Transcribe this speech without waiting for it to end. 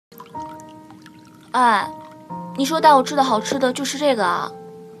哎，你说带我吃的好吃的就是这个啊？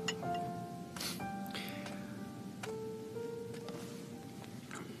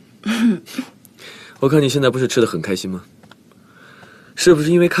我看你现在不是吃的很开心吗？是不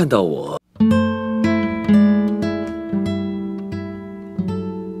是因为看到我？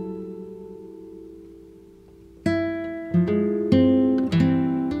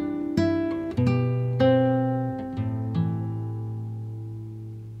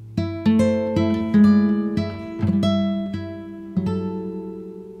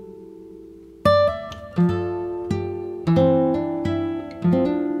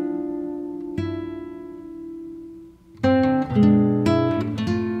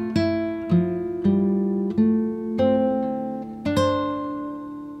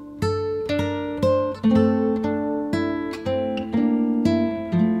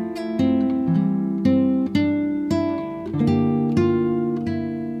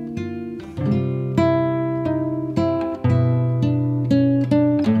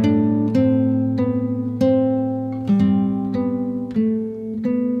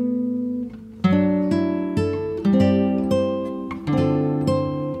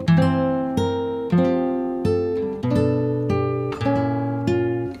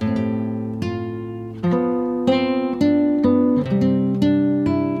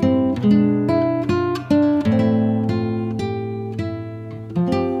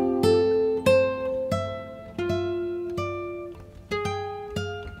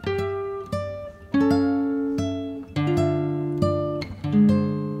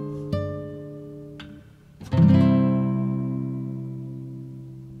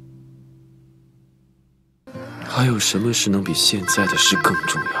还有什么事能比现在的事更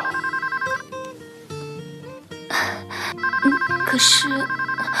重要？可是，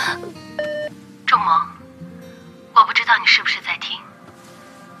仲萌，我不知道你是不是在听，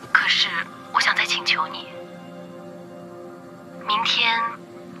可是我想再请求你，明天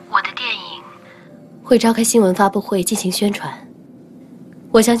我的电影会召开新闻发布会进行宣传，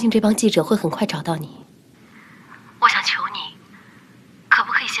我相信这帮记者会很快找到你。我想求你，可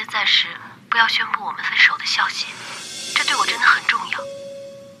不可以现在时不要宣布我们分手的消息，这对我真的很重要。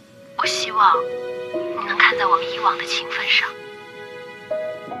我希望你能看在我们以往的情分上，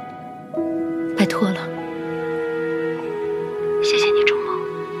拜托了，谢谢你，仲萌。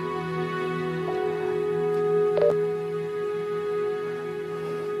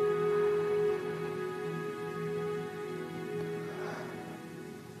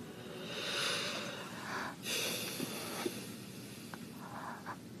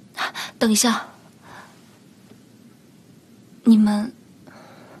等一下，你们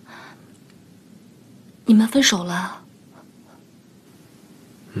分手了？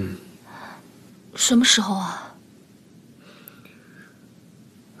什么时候啊？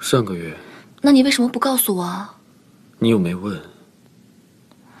上个月。那你为什么不告诉我啊？你又没问。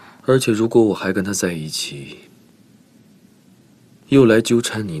而且如果我还跟他在一起，又来纠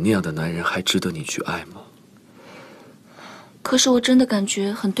缠你，那样的男人还值得你去爱吗？可是我真的感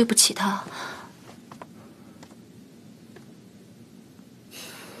觉很对不起他，